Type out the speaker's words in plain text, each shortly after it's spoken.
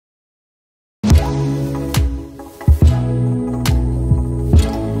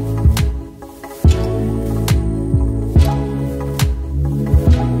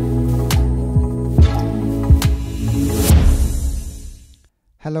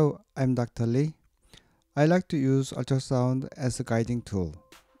Hello, I'm Dr. Lee. I like to use ultrasound as a guiding tool.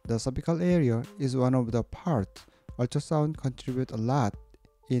 The cervical area is one of the parts ultrasound contributes a lot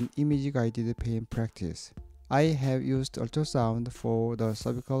in image-guided pain practice. I have used ultrasound for the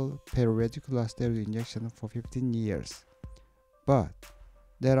cervical periradicular steroid injection for 15 years. But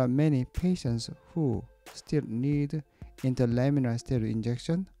there are many patients who still need interlaminar steroid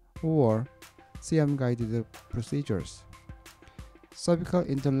injection or CM-guided procedures. Cervical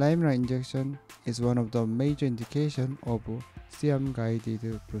interlaminar injection is one of the major indications of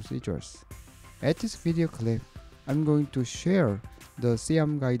CM-guided procedures. At this video clip, I'm going to share the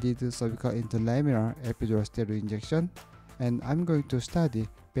CM-guided cervical interlaminar epidural steroid injection, and I'm going to study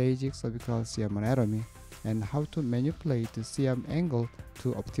basic cervical CM anatomy and how to manipulate the CM angle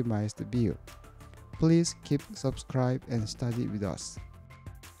to optimize the view. Please keep subscribe and study with us.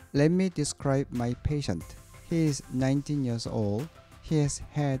 Let me describe my patient. He is 19 years old. He has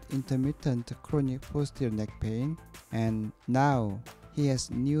had intermittent chronic posterior neck pain, and now he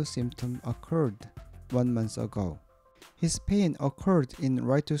has new symptom occurred 1 month ago. His pain occurred in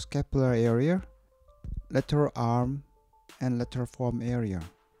right scapular area, lateral arm, and lateral forearm area.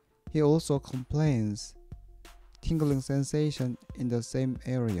 He also complains tingling sensation in the same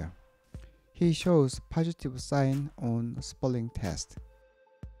area. He shows positive sign on swelling test.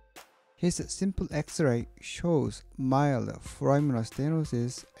 His simple X-ray shows mild foraminal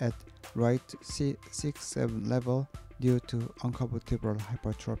stenosis at right C6-7 level due to uncovered vertebral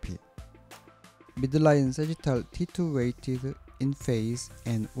hypertrophy. Midline sagittal T2 weighted in phase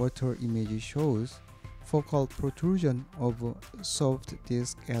and water image shows focal protrusion of soft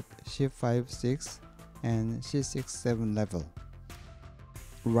disc at C5-6 and C6-7 level.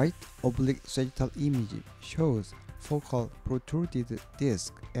 Right oblique sagittal image shows focal protruded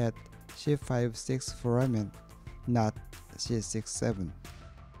disc at C5-6 foramen, not C6-7.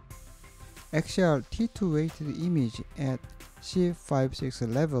 Axial T2 weighted image at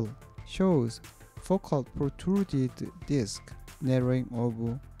C5-6 level shows focal protruded disc narrowing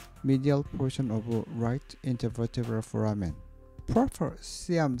of medial portion of right intervertebral foramen. Proper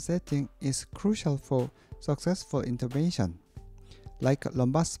CM setting is crucial for successful intervention. Like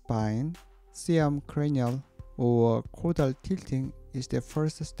lumbar spine, CM cranial, or caudal tilting is the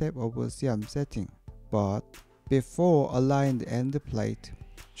first step of CM setting. But before aligning the end plate,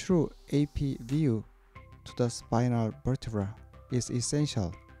 true AP view to the spinal vertebra is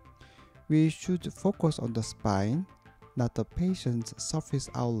essential. We should focus on the spine, not the patient's surface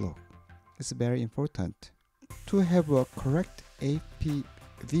outlook. It's very important. To have a correct AP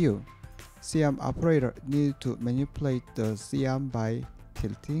view, CM operator needs to manipulate the CM by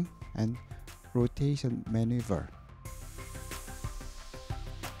tilting and rotation maneuver.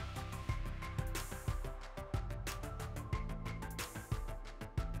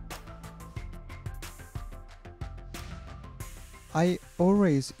 I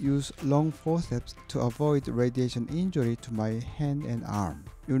always use long forceps to avoid radiation injury to my hand and arm.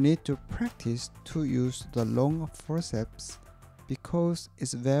 You need to practice to use the long forceps because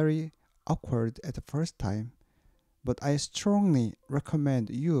it's very awkward at the first time, but I strongly recommend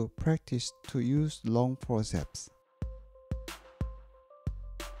you practice to use long forceps.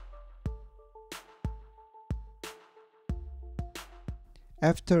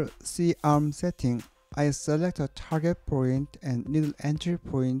 After C-arm setting, I select a target point and needle entry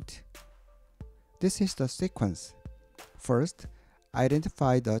point. This is the sequence. First,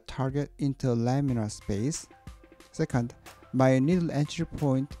 identify the target interlaminar space. Second, my needle entry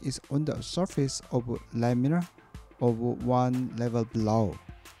point is on the surface of lamina of one level below,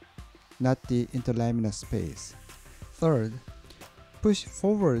 not the interlaminar space. Third, push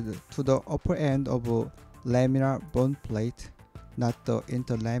forward to the upper end of laminar bone plate, not the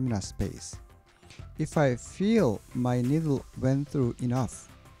interlaminar space. If I feel my needle went through enough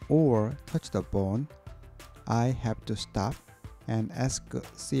or touched the bone, I have to stop and ask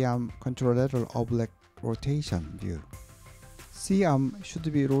CM contralateral oblique rotation view. CM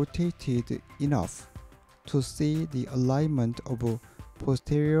should be rotated enough to see the alignment of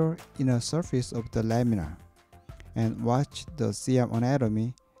posterior inner surface of the lamina, and watch the CM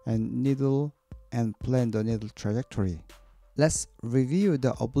anatomy and needle and plan the needle trajectory. Let's review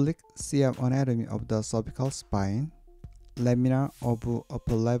the oblique CM anatomy of the cervical spine, lamina of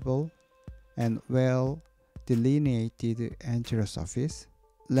upper level and well delineated anterior surface,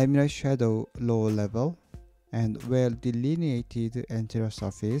 laminar shadow lower level and well delineated anterior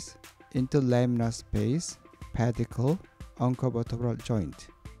surface, interlaminar space, pedicle, uncovertebral joint.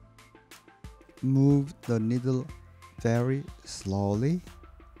 Move the needle very slowly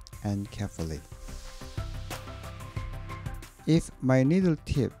and carefully. If my needle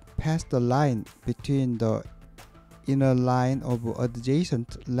tip passed the line between the inner line of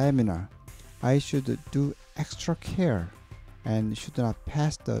adjacent lamina, I should do extra care and should not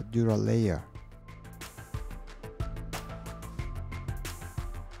pass the dural layer.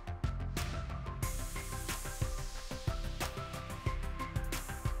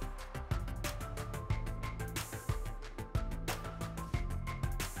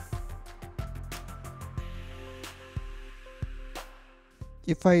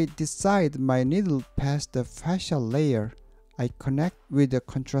 If I decide my needle passed the fascial layer, I connect with the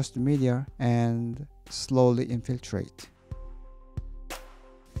contrast media and slowly infiltrate.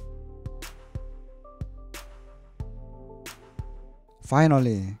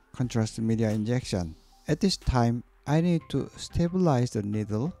 Finally, contrast media injection. At this time, I need to stabilize the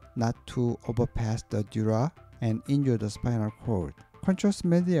needle not to overpass the dura and injure the spinal cord. Contrast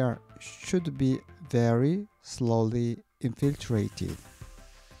media should be very slowly infiltrated.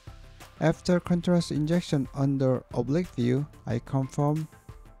 After contrast injection under oblique view, I confirm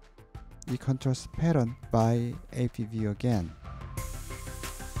the contrast pattern by AP view again.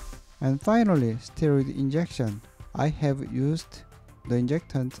 And finally, steroid injection. I have used the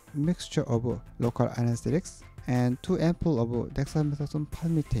injectant mixture of local anesthetics and 2 ampules of dexamethasone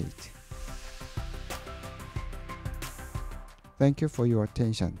palmitate. Thank you for your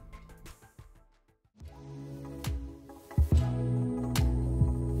attention.